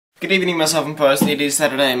Good evening, myself and Post. It is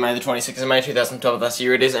Saturday, May the 26th of May 2012, that's the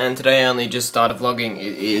year it is, and today I only just started vlogging.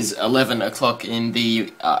 It is 11 o'clock in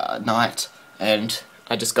the night, and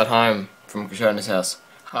I just got home from Krishona's house.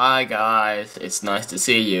 Hi guys, it's nice to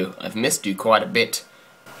see you. I've missed you quite a bit.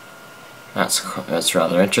 That's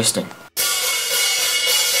rather interesting.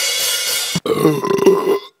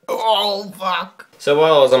 Oh fuck! So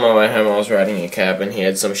while I was on my way home, I was riding a cab, and he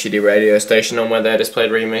had some shitty radio station on where they just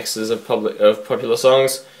played remixes of popular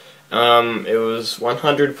songs. It was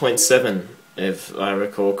 100.7, if I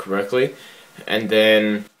recall correctly, and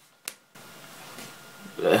then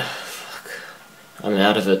fuck, I'm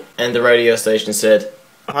out of it. And the radio station said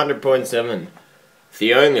 100.7,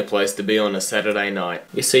 the only place to be on a Saturday night.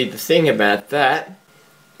 You see, the thing about that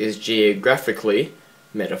is geographically,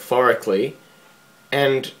 metaphorically,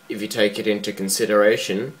 and if you take it into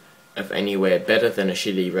consideration of anywhere better than a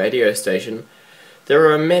shitty radio station, there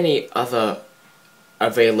are many other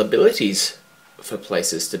availabilities for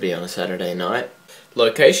places to be on a Saturday night.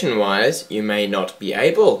 Location-wise, you may not be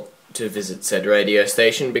able to visit said radio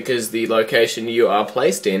station because the location you are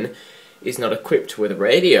placed in is not equipped with a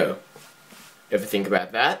radio. Ever think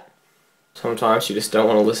about that? Sometimes you just don't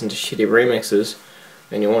want to listen to shitty remixes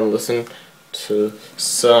and you want to listen to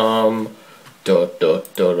some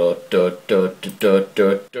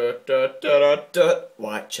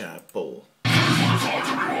Whitechapel.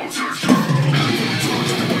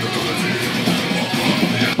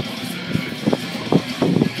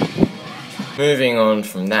 Moving on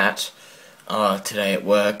from that, today at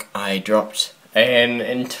work I dropped an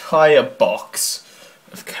entire box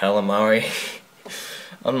of calamari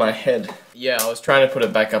on my head. Yeah, I was trying to put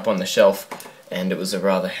it back up on the shelf, and it was a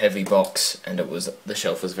rather heavy box, and the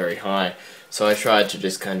shelf was very high. So I tried to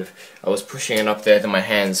just I was pushing it up there, then my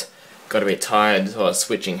hands got a bit tired, so I was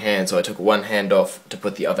switching hands, so I took one hand off to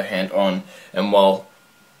put the other hand on, and while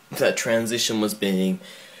that transition was being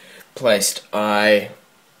placed, I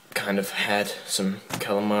kind of had some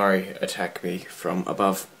calamari attack me from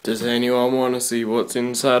above. Does anyone want to see what's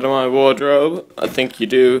inside of my wardrobe? I think you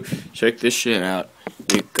do. Check this shit out.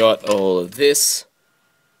 You got all of this.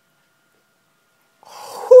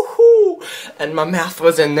 Woohoo! And my mouth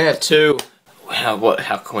was in there too. Wow,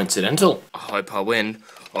 how coincidental. I hope I win.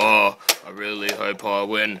 Oh, I really hope I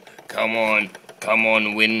win. Come on,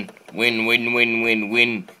 win. Win, win, win, win,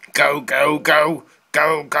 win. Go, go, go.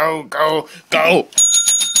 Go, go, go, go.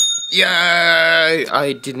 Yay!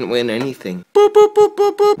 I didn't win anything. Boop, boop, boop,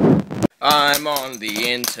 boop, boop. I'm on the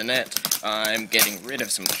internet. I'm getting rid of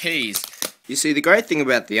some keys. You see, the great thing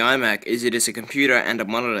about the iMac is it is a computer and a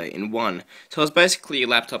monitor in one. So it's basically a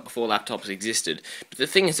laptop before laptops existed. But the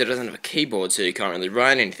thing is, it doesn't have a keyboard, so you can't really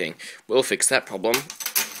write anything. We'll fix that problem.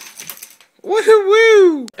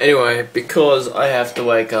 Woohoo! Anyway, because I have to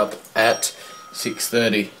wake up at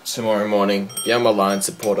 6:30 tomorrow morning. Yeah, I'm a Lion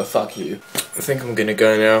supporter, fuck you. I think I'm gonna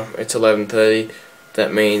go now. It's 11:30.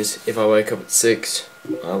 That means if I wake up at 6,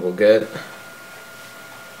 I will get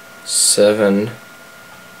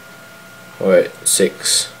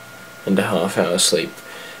 6.5 hours sleep.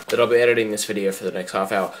 But I'll be editing this video for the next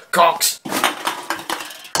half hour. Cocks!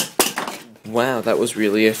 Wow, that was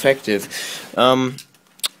really effective.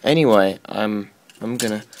 Anyway, I'm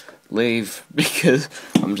gonna leave because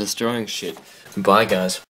I'm destroying shit. Bye,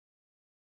 guys.